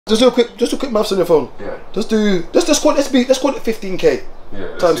just do quick maths on your phone. Yeah. Let's call it 15k.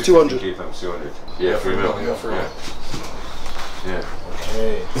 Yeah. Times 200. 15k times 200. Yeah, 3 mil. Yeah.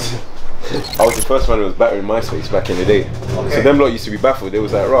 Okay. I was the first man who was battering MySpace back in the day. Okay. So them lot used to be baffled. They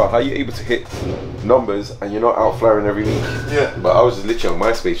was like, "Rah, how are you able to hit numbers and you're not out flying every week?" Yeah. But I was just literally on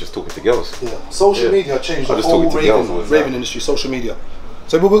MySpace just talking to girls. Yeah. Social media changed the whole raving industry. Social media.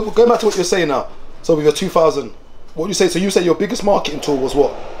 So we're going back to what you're saying now. So with your 2000, what you say? So you say your biggest marketing tool was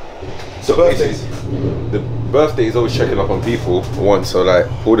what? The birthdays. The birthdays, always checking up on people. One, so like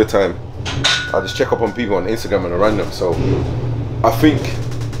all the time, I just check up on people on Instagram and random. So I think,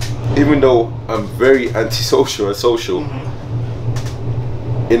 even though I'm very antisocial and social,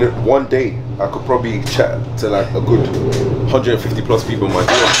 in one day I could probably chat to like a good 150 plus people in my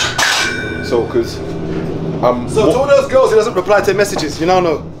DM. So because I'm to all those girls who doesn't reply to messages, you now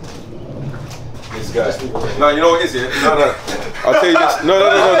know. This guy. No, you know what it is, yeah? No. I'll tell you this. No.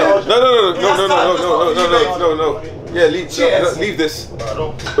 Yeah, leave this.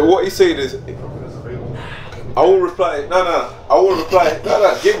 But what he's saying is, I won't reply. No. I won't reply.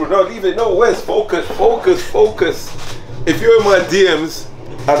 No, Gabriel, no, leave it. No, Wes, focus. If you're in my DMs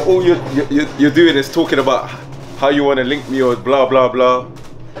and all you're doing is talking about how you want to link me or blah blah blah,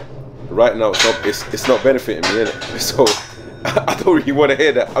 right now it's not benefiting me, innit? So I don't really want to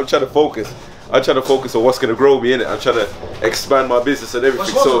hear that. I'm trying to focus. I'm trying to focus on what's going to grow me, innit? I'm trying to expand my business and everything.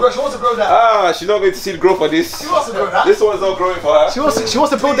 She wants to grow that. She's not going to see the growth of this. She wants to grow that. This one's not growing for her. She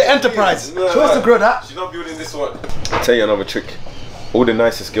wants to build the enterprise. No, she wants to grow that. She's not building this one. I'll tell you another trick. All the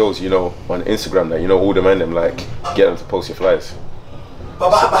nicest girls, you know, on Instagram, that you know, all the men them like, get them to post your flyers. But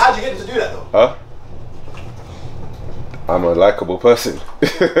how'd you get them to do that though? Huh? I'm a likable person.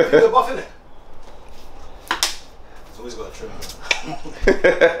 You're buff, innit? It's always got a trim.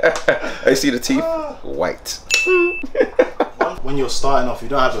 I see the teeth, white. When you're starting off, you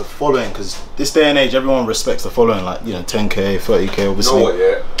don't have a following, because this day and age, everyone respects the following, like, you know, 10k, 30k, obviously. You know what,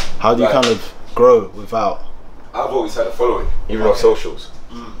 yeah? How do you kind of grow without? I've always had a following, even on socials.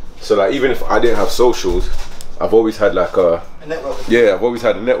 So like, even if I didn't have socials, I've always had like a network. Yeah, I've always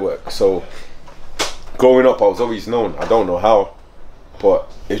had a network. So growing up, I was always known. I don't know how, but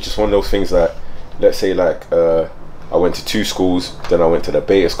it's just one of those things that, let's say like, I went to 2 schools, then I went to the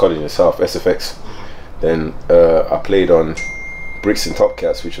Beatties College in South, SFX. Then I played on Brixton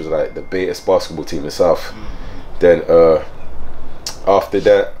Topcats, which was like the Beatties basketball team in South. Then after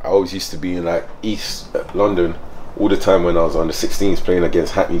that, I always used to be in like East London all the time when I was on the 16s playing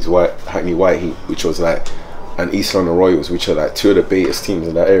against Hackney White Heat, which was like, and East London Royals, which are like 2 of the Beatties teams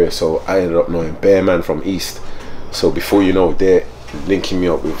in that area. So I ended up knowing bare man from East. So before you know, they're linking me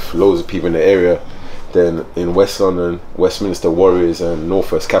up with loads of people in the area. Then in West London, Westminster Warriors and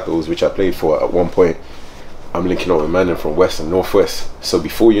Northwest Capitals, which I played for at one point, I'm linking up with men from West and Northwest. So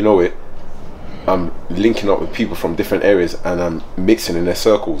before you know it, I'm linking up with people from different areas and I'm mixing in their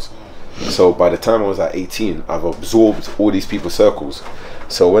circles. So by the time I was at 18, I've absorbed all these people's circles.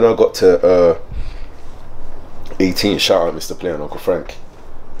 So when I got to 18, shout out Mr. Player and Uncle Frank,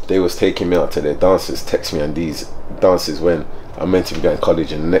 they was taking me out to their dances, text me on these dances when I'm meant to be going to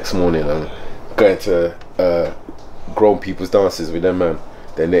college, and the next morning I'm going to grown people's dances with them, man.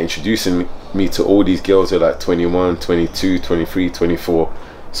 Then they're introducing me to all these girls who are like 21, 22, 23, 24.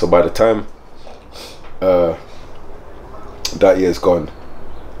 So by the time that year's gone,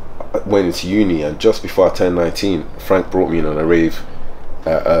 I went into uni, and just before I turned 19, Frank brought me in on a rave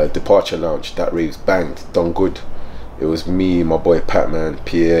at Departure Lounge. That rave's banged, done good. It was me, my boy Patman,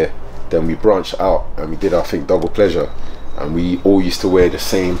 Pierre. Then we branched out and we did our thing, Double Pleasure, and we all used to wear the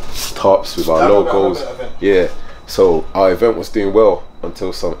same tops with our logos. Yeah, so our event was doing well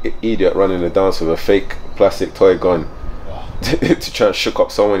until some idiot running the dance with a fake plastic toy gun to try and shook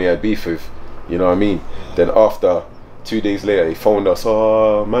up someone he had beef with, you know what I mean? Then after 2 days later, he phoned us,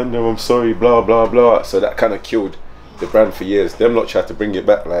 "Oh man, I'm sorry, blah blah blah." So that kind of killed the brand for years. Them lot tried to bring it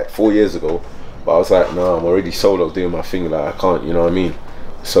back like 4 years ago, but I was like, no, I'm already solo doing my thing, like I can't, you know what I mean?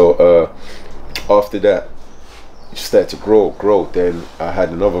 So after that, it just started to grow. Then I had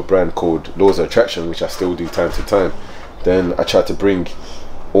another brand called Laws of Attraction, which I still do time to time. Then I tried to bring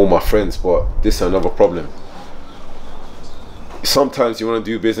all my friends, but this is another problem. Sometimes you want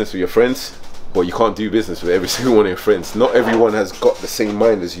to do business with your friends, but you can't do business with every single one of your friends. Not everyone has got the same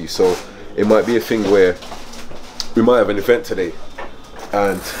mind as you, so it might be a thing where we might have an event today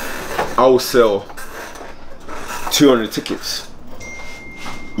and I'll sell 200 tickets,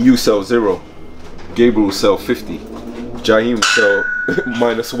 you sell 0, Gabriel will sell 50, Jaheem will sell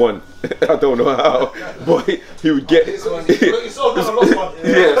 -1. I don't know how, but he would get. You saw none, lost one.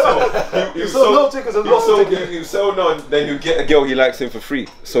 Yeah, so You saw no tickets and lost tickets. you sell none, then you get a girl he likes him for free.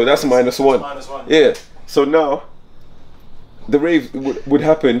 So that's -1. -1. Yeah. So now the rave would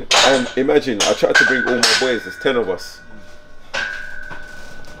happen, and imagine I tried to bring all my boys. There's 10 of us.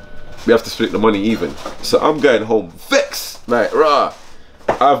 We have to split the money even. So I'm going home vexed, like rah.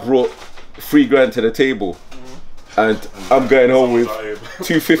 I've brought $3 to the table, and I'm going home with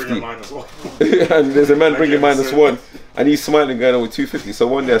 250. And there's a man bringing -1, and he's smiling going on with 250. So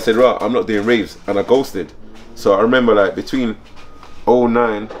one day I said, right, I'm not doing raves, and I ghosted. So I remember like between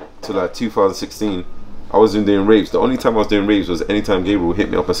 2009 to like 2016, I wasn't doing raves. The only time I was doing raves was anytime Gabriel would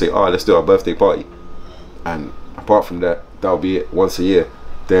hit me up and say, oh, let's do our birthday party. And apart from that, that'll be it once a year.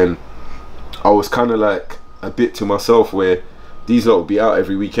 Then I was kind of like a bit to myself where these lot would be out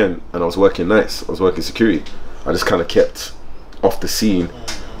every weekend, and I was working nights, I was working security. I just kind of kept off the scene,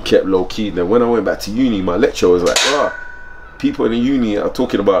 kept low key. Then when I went back to uni, my lecturer was like, ah, people in the uni are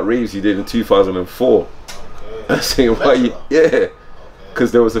talking about raves you did in 2004. I saying, why you, yeah.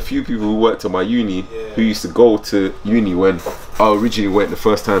 Because there was a few people who worked at my uni who used to go to uni when I originally went the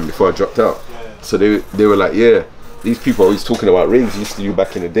first time before I dropped out. So they were like, yeah, these people are always talking about raves you used to do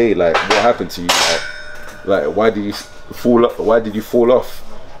back in the day. Like, what happened to you? Like why did you fall up? Why did you fall off?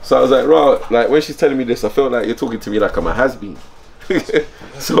 So I was like, right, like when she's telling me this, I felt like you're talking to me like I'm a has-been.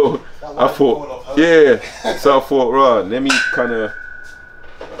 So I thought, yeah. So I thought, right, let me kind of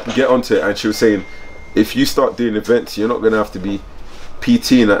get onto it. And she was saying, if you start doing events, you're not gonna have to be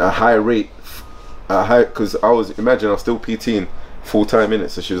PTing at a high rate, because I was still PTing full-time in it.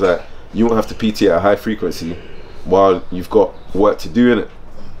 So she was like, you won't have to PT at a high frequency while you've got work to do in it.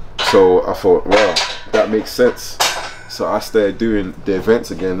 So I thought, wow, that makes sense. So I started doing the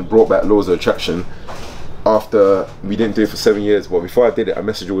events again, brought back Laws of Attraction. After we didn't do it for 7 years, but before I did it, I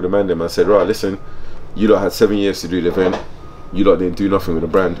messaged all the man them. I said, right, listen, you lot had 7 years to do the event. You lot didn't do nothing with the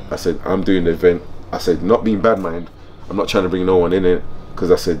brand. I said, I'm doing the event. I said, not being bad mind, I'm not trying to bring no one in it,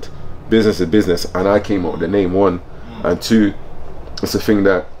 because I said, business is business, and I came up with the name, 1, and 2, it's a thing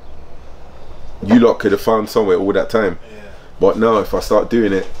that you lot could have found somewhere all that time. But now if I start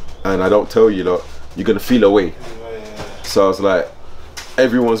doing it and I don't tell you lot, you're gonna feel away. So I was like,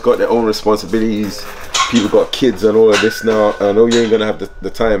 everyone's got their own responsibilities, people got kids and all of this now, and I know you ain't gonna have the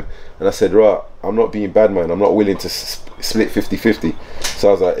time. And I said, right, I'm not being bad man, I'm not willing to split 50-50. So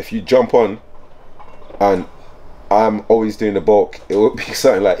I was like, if you jump on and I'm always doing the bulk, it would be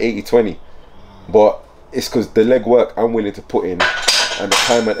something like 80-20. But it's because the leg work I'm willing to put in and the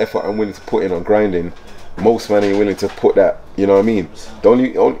time and effort I'm willing to put in on grinding, most men ain't willing to put that, you know what I mean?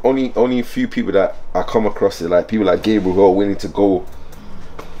 The only few people that I come across is like people like Gabriel who are willing to go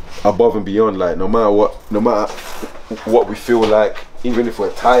above and beyond, like no matter what we feel like, even if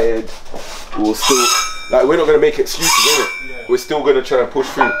we're tired, we'll still, like, we're not gonna make excuses, innit? We're still gonna try and push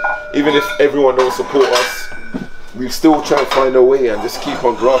through. Even if everyone don't support us, we still try and find a way and just keep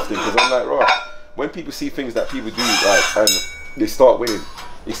on grafting. Because I'm like, right, when people see things that people do, like, and they start winning,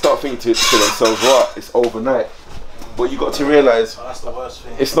 they start thinking to themselves, right, it's overnight. But you got to realize, that's the worst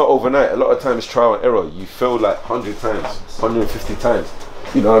thing. It's not overnight. A lot of times it's trial and error. You fail like 100 times, 150 times.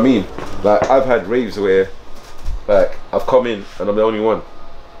 You know what I mean? Like, I've had raves where, like, I've come in and I'm the only one.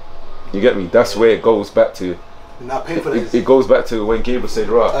 You get me? That's where it goes back to. Not paying for this. It goes back to when Gabriel said,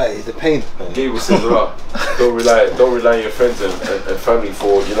 right. Hey, the pain. Gabriel said, right, don't rely on your friends and family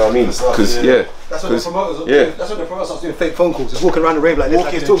for, you know what I mean? Because that's what the promoters that's what the promoters are doing, fake phone calls. Just walking around the rave like this.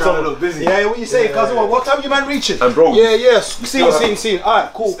 Walking, trying to look busy. Yeah, what you saying, cousin? What time you man reaching? And bro, Seen.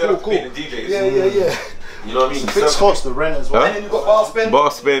 Alright, cool. Yeah. You know what I mean? Fixed cost, the rent as well. Huh? And then you got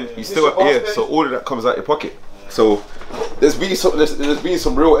bar spend. You still so all of that comes out your pocket. So there's been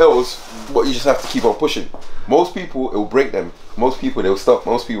some real L's, but you just have to keep on pushing. Most people, it will break them. Most people, they'll stop.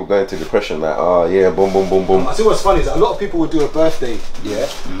 Most people go into depression, like, oh yeah, boom, boom, boom, boom. I see what's funny is that a lot of people would do a birthday,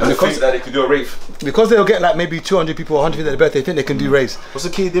 and they think that they could do a rave. Because they'll get like maybe 200 people, 100 people at their birthday, they think they can do raves. What's the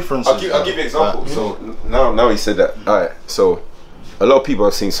key difference? I'll give you an example. So now he said that. Alright, so a lot of people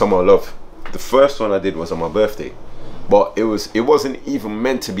have seen Summer of Love. The first one I did was on my birthday, but it wasn't even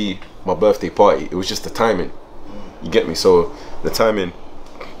meant to be my birthday party. It was just the timing. You get me? So the timing,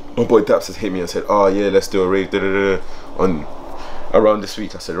 my boy Daps has hit me and said, oh yeah, let's do a rave on around this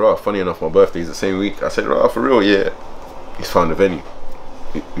week. I said, right, funny enough, my birthday is the same week. I said, right, for real, yeah. He's found a venue.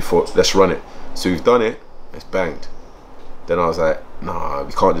 We thought, let's run it. So we've done it, it's banged. Then I was like, nah,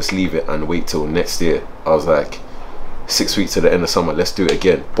 we can't just leave it and wait till next year. I was like, 6 weeks to the end of summer, let's do it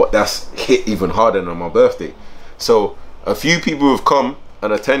again. But that's hit even harder than on my birthday. So a few people have come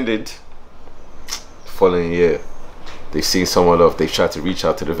and attended the following year. they've seen someone love, they've tried to reach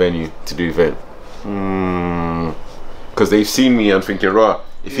out to the venue to do event. Because they've seen me and thinking, right,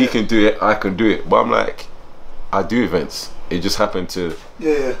 if he can do it, I can do it. But I'm like, I do events. It just happened to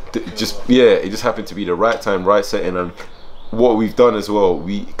it just happened to be the right time, right setting. And what we've done as well,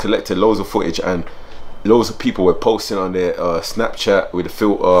 we collected loads of footage, and loads of people were posting on their Snapchat with the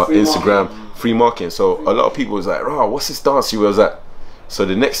filter, Instagram, free marketing. So a lot of people was like, oh, what's this dance you was at? So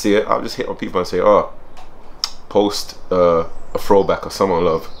the next year I'll just hit on people and say, oh, post a throwback of Someone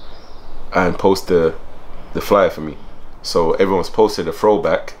Love and post the flyer for me. So everyone's posted a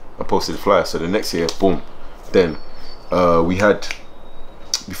throwback and posted the flyer. So the next year, boom. Then we had,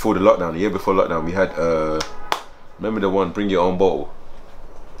 before the lockdown, the year before lockdown, we had remember the one, Bring Your Own Bottle,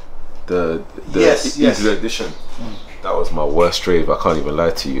 the easy edition. That was my worst rave. I can't even lie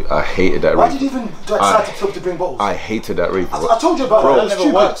to you. I hated that rave. Why did you even decide to bring bottles? I hated that rave. I told you about Bro, that.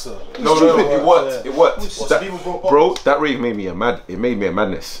 never works though. No, it worked. It worked. That, bro, that rave made me a madness. It made me a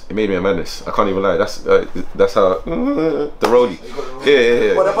madness. I can't even lie. That's how the roadie.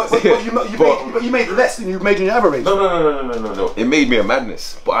 Yeah. But you made less than you made in your other rave. No. It made me a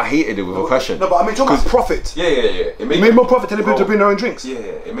madness. But I hated it with a passion. No, but I mean, talking about profit. Yeah. It made more profit telling people to bring their own drinks. Yeah,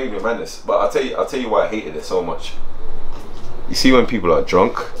 it made me a madness. But I'll tell you why I hated it so much. You see, when people are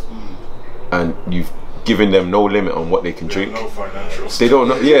drunk and you've given them no limit on what they can drink, they don't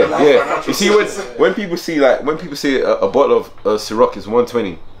know. Yeah. You see, when people see a bottle of Ciroc is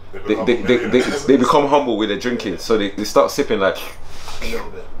 120, they become humble with their drinking. So they start sipping like.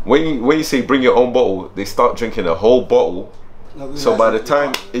 When you say bring your own bottle, they start drinking a whole bottle. So by the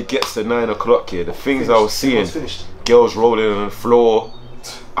time it gets to 9 o'clock here, the things I was seeing, girls rolling on the floor,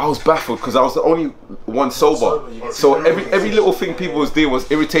 I was baffled because I was the only one sober. So every little thing people was doing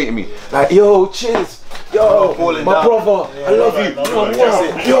was irritating me. Like, yo, cheers, yo, my brother, I love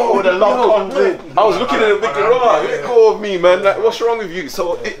you. Yo, the love comes in. I was looking at him thinking, right, let go of me, man. Like, what's wrong with you?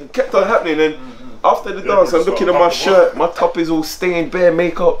 So it kept on happening. And after the dance, I'm looking at my shirt, my top is all stained, bare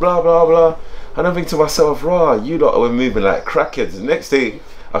makeup, blah blah blah. And I'm thinking to myself, rah, you lot were moving like crackheads. The next day,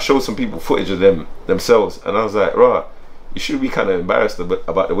 I showed some people footage of themselves, and I was like, rah, you should be kind of embarrassed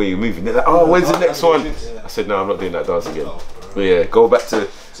about the way you're moving. They're like, oh, when's the next one? I said, no, I'm not doing that dance again. But yeah, go back to.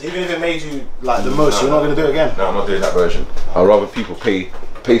 So even if it made you like the most, you're not gonna do it again. No, I'm not doing that version. I'd rather people pay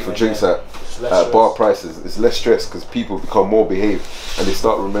for drinks at bar prices. It's less stress because people become more behaved and they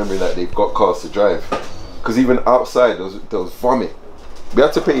start remembering that they've got cars to drive. Because even outside, there was vomit. We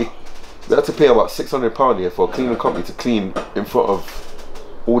had to pay about £600 here for a cleaning company to clean in front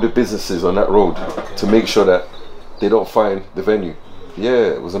of all the businesses on that road to make sure that they don't find the venue.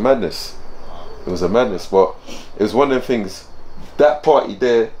 Yeah, it was a madness. It was a madness, but it was one of the things. That party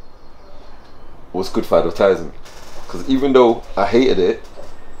there was good for advertising, because even though I hated it,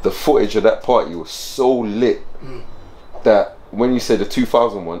 the footage of that party was so lit that when you said the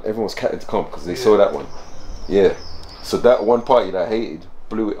 2000 one, everyone was catting to come because they saw that one. Yeah, so that one party that I hated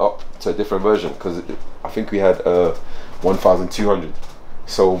blew it up to a different version, because I think we had 1,200.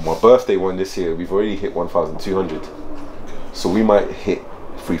 So my birthday one this year, we've already hit 1,200. So we might hit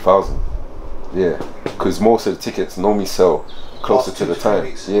 3,000. Yeah, because most of the tickets normally sell closer to the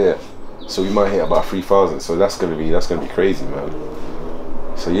time. Yeah, so we might hit about 3,000. So that's gonna be crazy, man.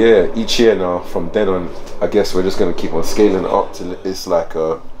 So yeah, each year now from then on, I guess we're just gonna keep on scaling up till it's like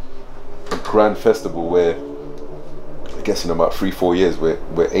a grand festival where I guess in about 3-4 years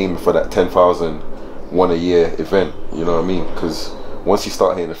we're aiming for that 10,000 one a year event. You know what I mean? Because once you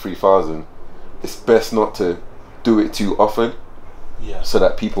start hitting the 3,000, it's best not to do it too often, so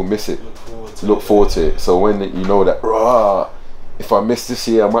that people miss it. Look forward to it. So when you know that, rah, if I miss this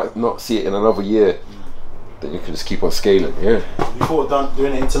year, I might not see it in another year, then you can just keep on scaling. Yeah. Before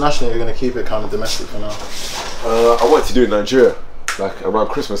doing it internationally, you're gonna keep it kind of domestic for now. I wanted to do it in Nigeria, like around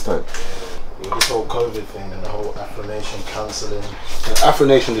Christmas time. With this whole COVID thing and the whole Afronation cancelling.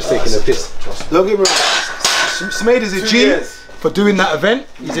 Afronation just taking a piss. Look at me. Smade is a G for doing that event.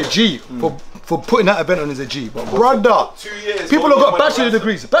 He's a G for putting that event on. Is a G. But brother, 2 years. People have got bachelor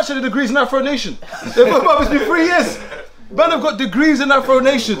degrees in Afronation. It's been 3 years. Man have got degrees in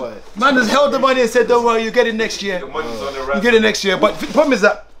Afronation. Man has held the money and said, don't worry, you get it next year. You get it next year. But the problem is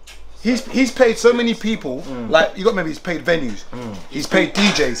that he's paid so many people, like you got maybe he's paid venues, he's paid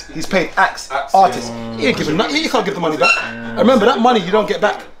DJs, he's paid acts, artists. He ain't giving nothing. You can't give the money back. And remember, that money you don't get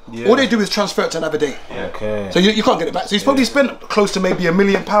back. All they do is transfer it to another day. Okay. So you can't get it back. So he's probably spent close to maybe £1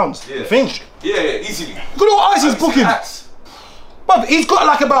 million. Yeah. Think? Yeah, easily. Look at what artists he's booking. But he's got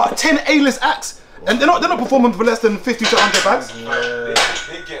like about 10 A-list acts, and they're not performing for less than 50 to 100 bags.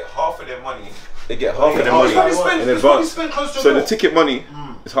 They get half of their money. They get half of their money in advance. So the ticket money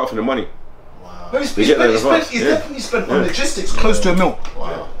is half of the money. Wow. He's They get that in advance. definitely spent on logistics close to £1 million.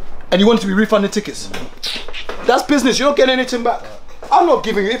 Wow. And you want to be refunded tickets. That's business. You're not getting anything back. I'm not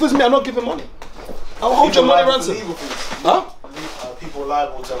giving you. If it was me, I'm not giving money. I'll hold your money ransom. Huh? People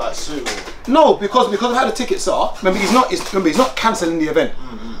liable to like sue? No, because of how the tickets are. Remember, he's not cancelling the event.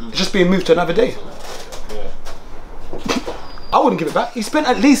 It's just being moved to another day. Yeah. I wouldn't give it back. He spent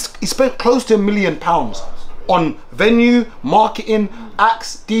close to £1 million on venue, marketing,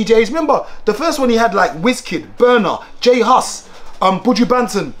 acts, DJs. Remember, the first one he had like Wizkid, Burner, Jay Huss, Buju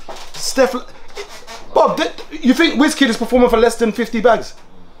Banton, Steph. Bob, you think Wizkid is performing for less than 50 bags?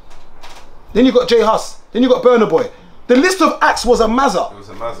 Then you got Jay Huss. Then you got Burner Boy. The list of acts was a mazza. It was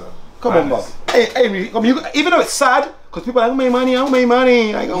a mazza. Come on, Bob. Hey, even though it's sad, because people are like, I don't make money, I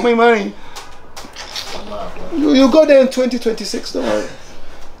don't make money. You'll go there in 2026, don't worry.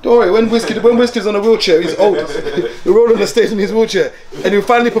 Don't worry, when Wizkid's on a wheelchair, he's old. He'll roll on the stage in his wheelchair and he'll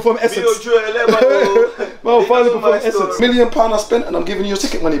finally perform Essence. Well, finally perform Essence. £1 million I spent and I'm giving you your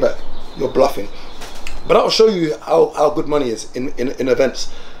ticket money back. You're bluffing. But that'll show you how good money is in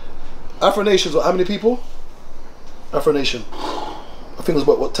events. Afronation's what, how many people? Afronation. I think it was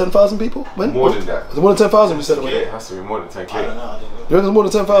what 10,000 people? When? More than that. Was it more than 10,000 we said it? Yeah, it has to be more than 10k. I don't know. You reckon it's more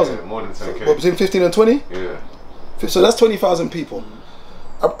than 10,000? Yeah, more than 10k. What, between 15 and 20? Yeah. So that's 20,000 people.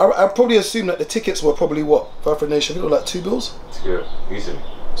 I probably assume that the tickets were probably what for Afronation? I think it was like £2 bills. Yeah, easily.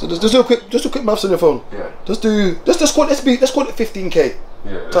 So just do a quick maths on your phone. Yeah. Let's call it 15k.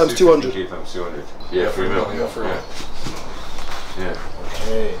 Yeah. Times 200. 15k times 200. Yeah, 3 mil. Yeah.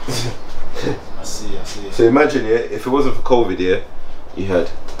 Okay. I see. So imagine, yeah, if it wasn't for COVID, yeah, he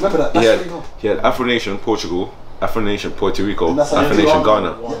had. Remember that? He had Afronation Portugal, Afronation Puerto Rico, And that's how Afronation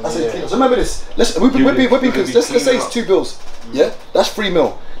Ghana. Yeah, that's it. So remember this. Let's say it's £2 bills. Yeah, that's £3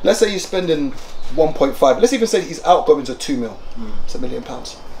 million. Let's say you're spending 1.5. Let's even say his outgoings are £2 million. It's £1 million.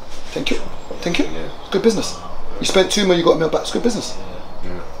 Thank you. Yeah. It's good business. You spent £2 million, you got £1 million back. It's good business.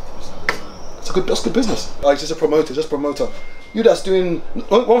 Yeah. That's good business. Like just a promoter. You that's doing.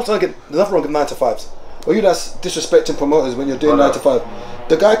 One thing again, there's nothing wrong with 9 to 5s. Or you that's disrespecting promoters when you're doing 9 to 5.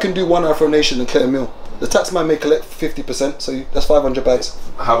 The guy can do one Afronation and clear $1 million. The tax man may collect 50%, so that's 500 bags.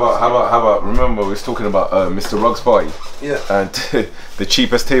 How about? Remember, we was talking about Mr. Ruggs party. Yeah. And the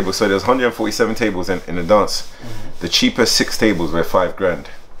cheapest table. So there's 147 tables in the dance. The cheapest 6 tables were £5 grand.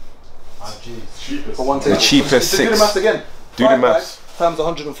 Oh, cheapest. For one table. The cheapest 6. Do the maths again. Do the maths. Times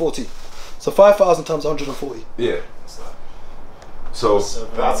 140. So 5,000 times 140. Yeah. So I'd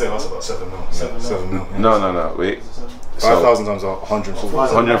say that's about 7 mil. 7 mil. No, wait. 5,000 times 140.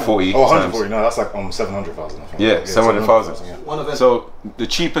 140. Oh, 140. No, that's like 700,000. I think. Yeah, 700,000. Yeah. One event. So the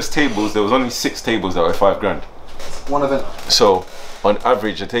cheapest tables, there was only 6 tables that were £5 grand. One event. So on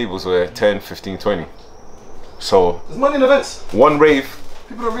average, the tables were 10, 15, 20. So There's money in events. one rave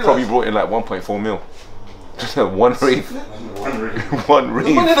People don't realize. probably brought in like 1.4 mil. One rave. One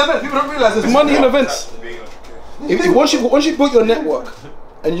There's money rave. in events. People don't realize there's money in events. Once you built your network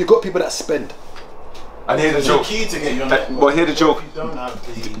and you got people that spend. And hear the The joke. key to get your network. But hear the joke. If you don't have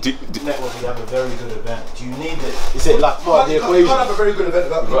the Do- network, you have a very good event. Do you need it? Is it like part of the You equation? can't have a very good event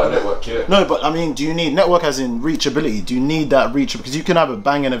without people. Right, network, yeah. No, but I mean, do you need network as in reachability? Do you need that reach? Because you can have a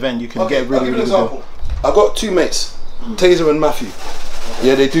banging event, you can Okay, get really, I'll give really you an good. example. I got 2 mates, Taser and Matthew.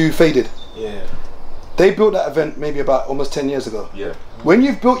 Yeah, they do Faded. Yeah. They built that event maybe about almost 10 years ago. Yeah. When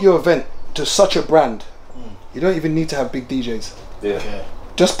you've built your event to such a brand, you don't even need to have big DJs. Yeah. Okay.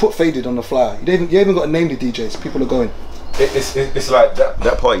 Just put Faded on the flyer. You ain't even got to name the DJs. People are going. It's like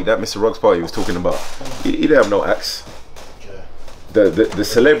that party, that Mr. Ruggs party he was talking about. He didn't have no acts. Okay. The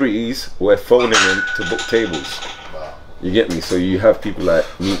celebrities were phoning in to book tables. You get me? So you have people like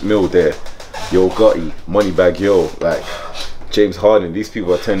Meek Mill there, Yo Gotti, Moneybag Yo, like James Harden. These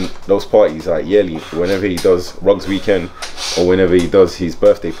people attend those parties like yearly whenever he does Ruggs Weekend or whenever he does his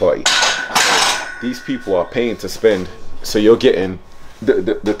birthday party. So these people are paying to spend, so you're getting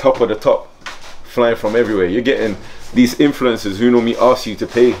the top of the top flying from everywhere. You're getting these influencers who normally ask you to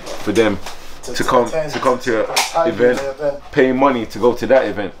pay for them to come to your event, paying money to go to that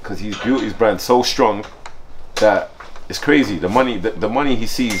event because he's built his brand so strong that it's crazy. The money he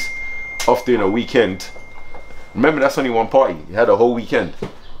sees off doing a weekend. Remember, that's only one party. He had a whole weekend.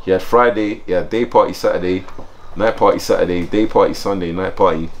 He had Friday, he had day party Saturday, night party Saturday, day party Sunday, night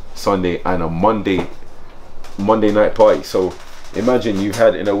party Sunday, and a Monday night party. So imagine you've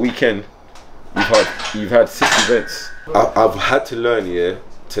had in a weekend, you've had 6 events. I've had to learn, yeah,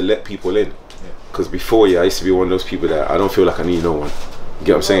 to let people in. Because before, yeah, I used to be one of those people that I don't feel like I need no one. You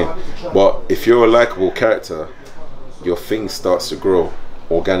get what I'm saying? But if you're a likable character, your thing starts to grow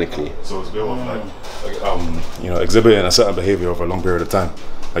organically. So it's built off like exhibiting a certain behavior over a long period of time.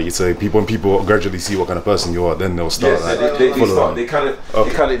 Like you say, when people gradually see what kind of person you are, then they'll start.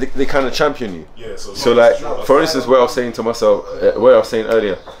 They kind of champion you. Yeah. So like, for instance, where I was saying to myself, where I was saying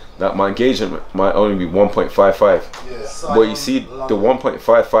earlier, that my engagement might only be 1.55. Yeah. But you see, the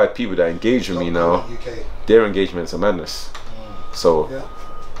 1.55 people that engage with me now, their engagements are madness. So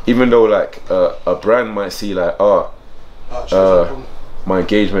even though like a brand might see like, my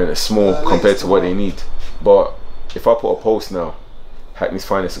engagement is small compared to what they need, but if I put a post now, Hackney's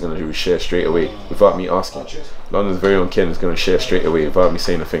Finest is going to share straight away without me asking. London's Very Own Ken is going to share straight away without me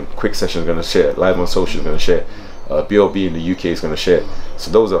saying a thing. Quick Session is going to share. Live on Social is going to share. BLB in the UK is going to share.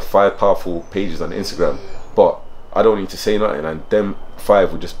 So those are 5 powerful pages on Instagram. But I don't need to say nothing, and them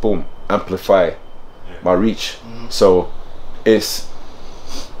 5 will just boom amplify my reach. So it's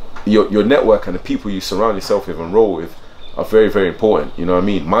your network and the people you surround yourself with and roll with are very, very important. You know what I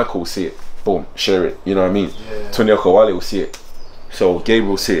mean? Michael will see it, boom, share it. You know what I mean? Tony Okawale will see it. So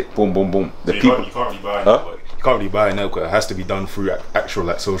Gabriel will see it, boom, boom, boom. The so people you can't really buy it. You can't really buy a network. It has to be done through actual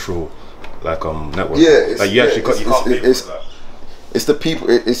like social network. Yeah, like you actually can't pay for that. It's the people.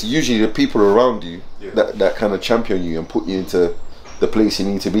 It's usually the people around you that kind of champion you and put you into the place you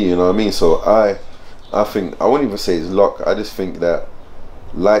need to be. You know what I mean? So I think I wouldn't even say it's luck. I just think that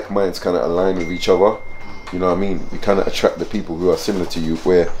like minds kind of align with each other. You know what I mean? You kind of attract the people who are similar to you.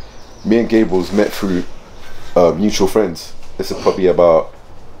 Where me and Gabriel's met through mutual friends. This is probably about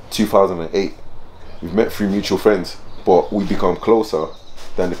 2008. We've met through mutual friends, but we become closer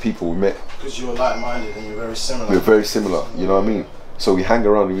than the people we met. Because you're like-minded and you're very similar. We're very similar, you know what I mean? So we hang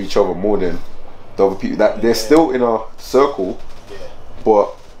around with each other more than the other people. That they're still in our circle,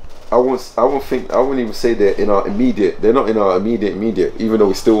 but I wouldn't even say they're in our immediate. They're not in our immediate. Even though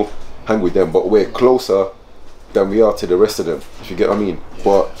we still hang with them, but we're closer than we are to the rest of them. If you get what I mean?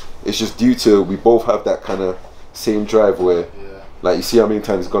 But it's just due to we both have that kind of same drive where, like, you see how many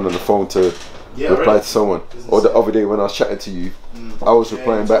times he's gone on the phone to reply to someone. Or the other day when I was chatting to you, I was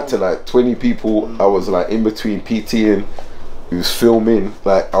replying back to like 20 people. I was like in between PTing, we was filming,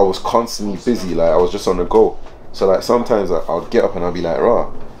 like I was constantly busy, like I was just on the go. So like sometimes I'll get up and I'll be like,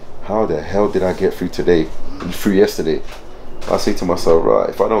 rah, how the hell did I get through today and through yesterday? I say to myself, right,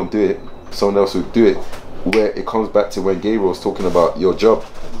 if I don't do it, someone else will do it. Where it comes back to when Gabriel was talking about your job,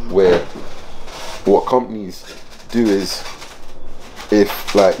 where what companies do is,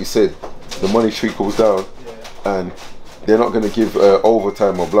 if like you said, the money trickles down and they're not going to give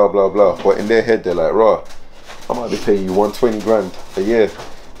overtime or blah blah blah, but in their head they're like, rah, I might be paying you 120 grand a year.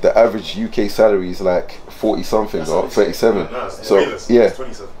 The average UK salary is like 40 something or 37. So yeah,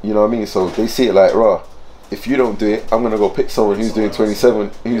 you know what I mean? So they see it like, rah, if you don't do it, I'm going to go pick someone who's doing 27,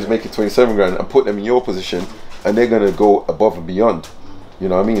 who's making 27 grand and put them in your position, and they're going to go above and beyond. You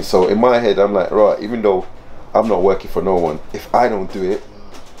know what I mean? So in my head I'm like, right, even though I'm not working for no one, if I don't do it,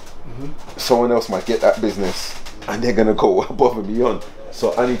 someone else might get that business and they're gonna go above and beyond.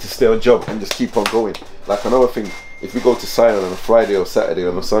 So I need to stay on job and just keep on going. Like another thing, if we go to Sion on a Friday or Saturday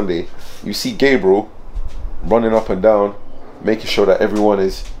or on a Sunday, you see Gabriel running up and down, making sure that everyone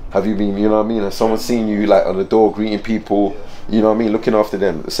is, have you been, you know what I mean? Has someone seen you like on the door greeting people, you know what I mean, looking after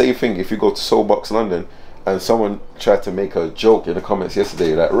them. The same thing if you go to Soulbox London and someone tried to make a joke in the comments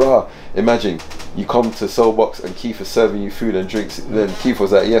yesterday, like, rah, imagine you come to Soulbox and Keith is serving you food and drinks. Then Keith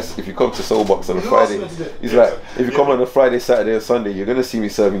was like, yes, if you come to Soulbox on a Friday, he's like, if you come on a Friday, Saturday and Sunday, you're gonna see me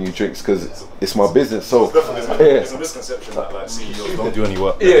serving you drinks because it's my business. So it's a misconception that like CEOs don't do any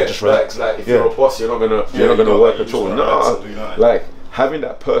work. Yeah, just relax. Like if you're a boss, you're not gonna work at all. No, like having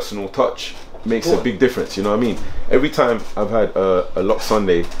that personal touch makes a big difference. You know what I mean? Every time I've had a Lock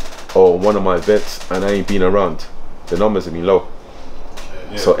Sunday or one of my events and I ain't been around, the numbers have been low.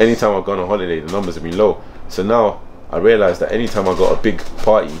 So anytime I've gone on holiday, the numbers have been low. So now I realise that anytime I got a big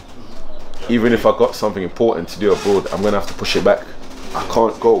party, even if I got something important to do abroad, I'm gonna have to push it back. I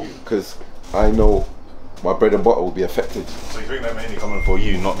can't go because I know my bread and butter will be affected. So you think they're mainly coming for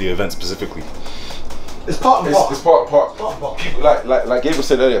you, not the event specifically? It's part and part. It's part and part. People, like Gabriel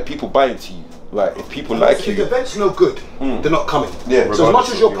said earlier, people buy into you. Like if people like you, if the event's no good, they're not coming. Yeah. So as much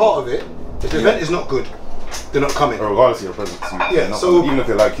as you're part of it, if the event is not good, they're not coming. Regardless of your presence. Yeah. So even if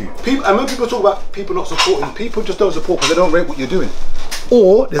they like you. People, and when people talk about people not supporting, people just don't support because they don't rate what you're doing.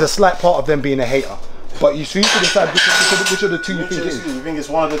 Or there's a slight part of them being a hater. But you need to decide which of the two you think it is. You think it's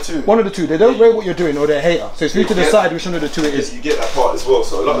one of the two? One of the two. They don't rate what you're doing or they're a hater. So it's for you to decide which one of the two it is. You get that part as well.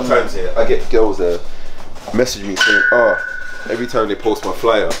 So a lot of times here, I get girls message me saying, every time they post my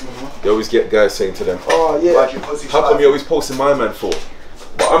flyer, they always get guys saying to them, oh yeah, how come you always posting my man for?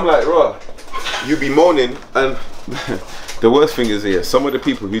 But I'm like, rah, you be moaning, and the worst thing is here, some of the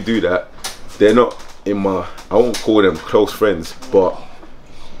people who do that, they're not in my, I won't call them close friends, but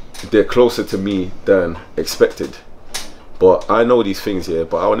they're closer to me than expected. But I know these things here,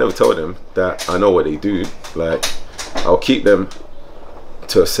 but I will never tell them that I know what they do. Like, I'll keep them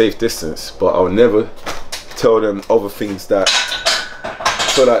to a safe distance, but I'll never tell them other things that,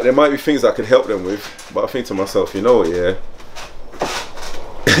 so that there might be things I could help them with, but I think to myself, you know what, yeah,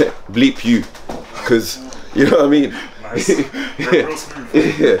 bleep you, because, you know what I mean? Nice. Real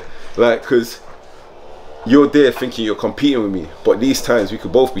smooth. Yeah, like, because you're there thinking you're competing with me, but these times we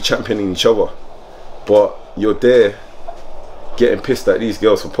could both be championing each other, but you're there getting pissed at these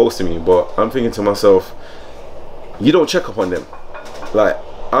girls for posting me. But I'm thinking to myself, you don't check up on them. Like,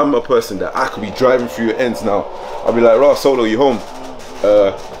 I'm a person that I could be driving through your ends now, I'll be like, "Raw, Solo, you home?"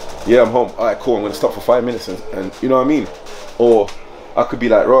 Yeah, I'm home. Alright, cool, I'm gonna stop for 5 minutes and you know what I mean? Or I could be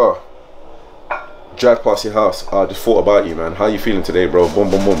like, "Raw, drive past your house, I just thought about you, man. How you feeling today, bro? Boom,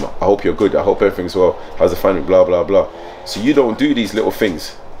 boom, boom. I hope you're good. I hope everything's well. How's the family? Blah, blah, blah." So you don't do these little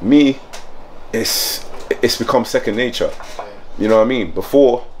things. Me, it's become second nature. You know what I mean?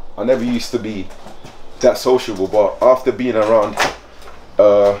 Before, I never used to be that sociable, but after being around,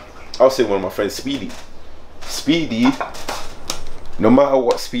 I'll say one of my friends, Speedy, no matter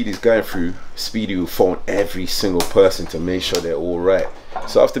what Speedy's going through, Speedy will phone every single person to make sure they're all right.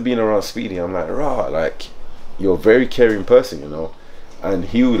 So after being around Speedy, I'm like, "Rah, like, you're a very caring person, you know." And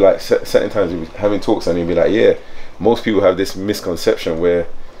he would, like, certain times he'd be having talks and he'd be like, "Yeah, most people have this misconception where,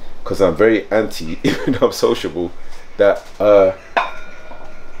 because I'm very anti, even though I'm sociable, that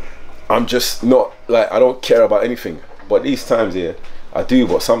I'm just not, like, I don't care about anything. But these times here, I do,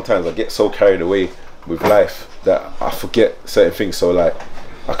 but sometimes I get so carried away with life that I forget certain things." So, like,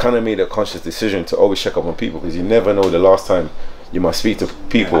 I kind of made a conscious decision to always check up on people, because you never know the last time you might speak to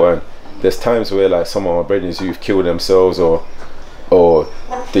people. And there's times where, like, some of my brethren who've killed themselves or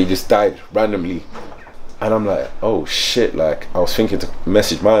they just died randomly, and I'm like, oh shit, like, I was thinking to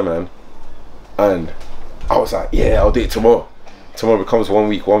message my man, and I was like, yeah, I'll do it tomorrow. Tomorrow becomes 1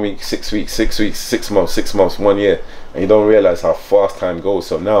 week, 6 weeks, 6 weeks, 6 months, 6 months, 1 year, and you don't realize how fast time goes.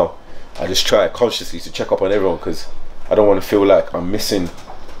 So now I just try consciously to check up on everyone, because I don't want to feel like I'm missing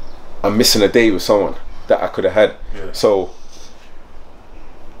a day with someone that I could have had. Yeah. So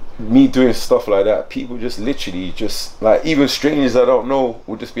me doing stuff like that, people just literally just, like, even strangers I don't know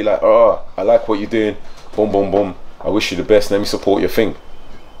will just be like, "Oh, I like what you're doing, boom, boom, boom, I wish you the best, let me support your thing."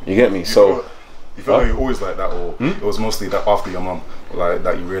 You get me? You felt like you always like that, or it was mostly that after your mum, like,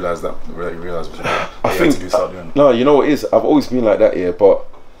 that you realised what you I think, no, you know what it is, I've always been like that, yeah, but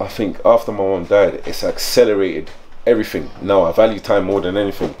I think after my mum died, it's accelerated everything. Now I value time more than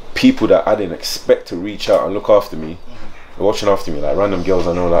anything. People that I didn't expect to reach out and look after me, they're watching after me, like random girls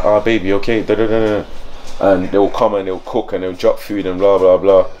I know, like, "Oh baby, okay, da da da da," and they'll come and they'll cook and they'll drop food and blah blah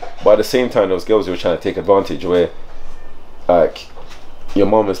blah. But at the same time, those girls who were trying to take advantage, where, like, your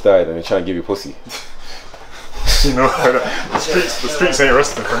mom has died and they're trying to give you pussy. You know, the streets ain't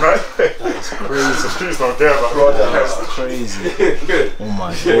resting from that. That's crazy. The streets don't care about that. That's crazy. Oh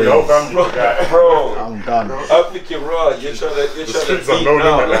my God. Bro, I'm done. I think you're raw. You're trying to beat no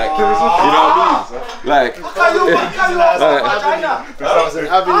now, limit. like, you know what I mean? Like,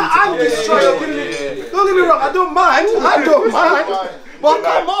 don't get me wrong, I don't mind. But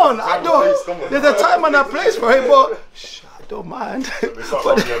come on, I don't. There's a time and a place for it, but I don't mind. They start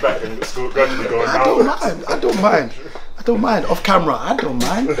rubbing your back and it's gradually going down. I don't mind. Off camera, I don't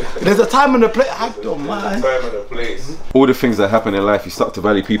mind. There's a time and a place, I don't mind. Time and a place. All the things that happen in life, you start to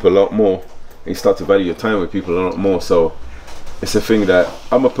value people a lot more. And you start to value your time with people a lot more. So it's a thing that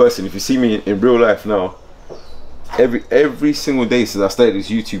I'm a person, if you see me in real life now, every single day since I started this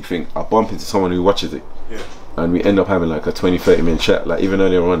YouTube thing, I bump into someone who watches it. Yeah. And we end up having like a 20-30 minute chat. Like even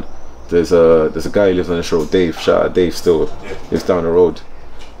earlier on, there's a guy who lives on the show, Dave. Shout out Dave, still lives down the road.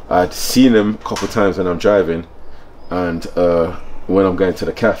 I'd seen him a couple of times when I'm driving, and when I'm going to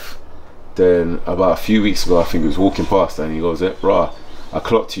the cafe. Then about a few weeks ago, I think he was walking past and he goes, "Rah, I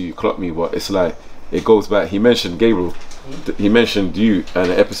clocked you, you clocked me." But it's like, it goes back. He mentioned Gabriel. He mentioned you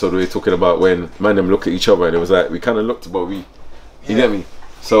and an episode where we were talking about when man them look at each other, and it was like we kind of looked, but you get me.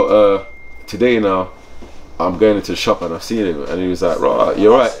 So today now, I'm going into the shop and I've seen him, and he was like, "Right,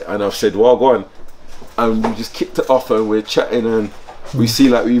 you're right," and I've said, "Well, go on," and we just kicked it off and we're chatting, and we see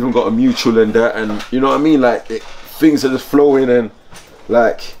like we even got a mutual and that, and you know what I mean, like things are just flowing, and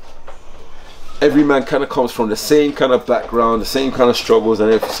like every man kind of comes from the same kind of background, the same kind of struggles,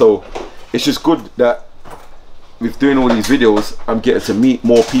 and everything. So it's just good that with doing all these videos, I'm getting to meet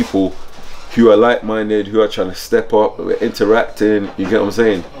more people who are like-minded, who are trying to step up, we're interacting, you get what I'm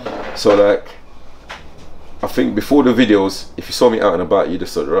saying? So like, I think before the videos, if you saw me out and about, you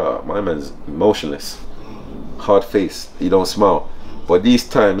just thought, "Right, my man's emotionless, hard face, he don't smile." But these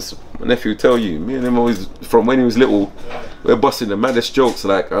times, my nephew will tell you, me and him always, from when he was little, we're busting the maddest jokes.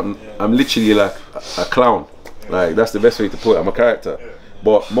 Like I'm literally like a clown. Like that's the best way to put it. I'm a character.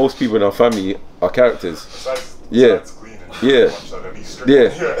 But most people in our family are characters. Yeah. Yeah, that's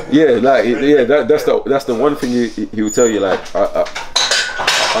the one thing he will tell you. Like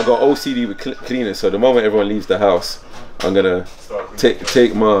I got OCD with cleaning, so the moment everyone leaves the house, I'm gonna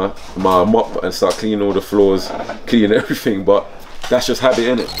take my mop and start cleaning all the floors, cleaning everything. But that's just habit,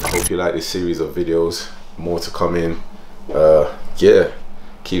 innit? Hope you like this series of videos. More to come in. Yeah,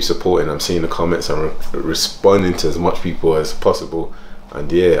 keep supporting. I'm seeing the comments and responding to as much people as possible. And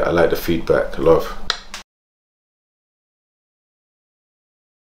yeah, I like the feedback. Love.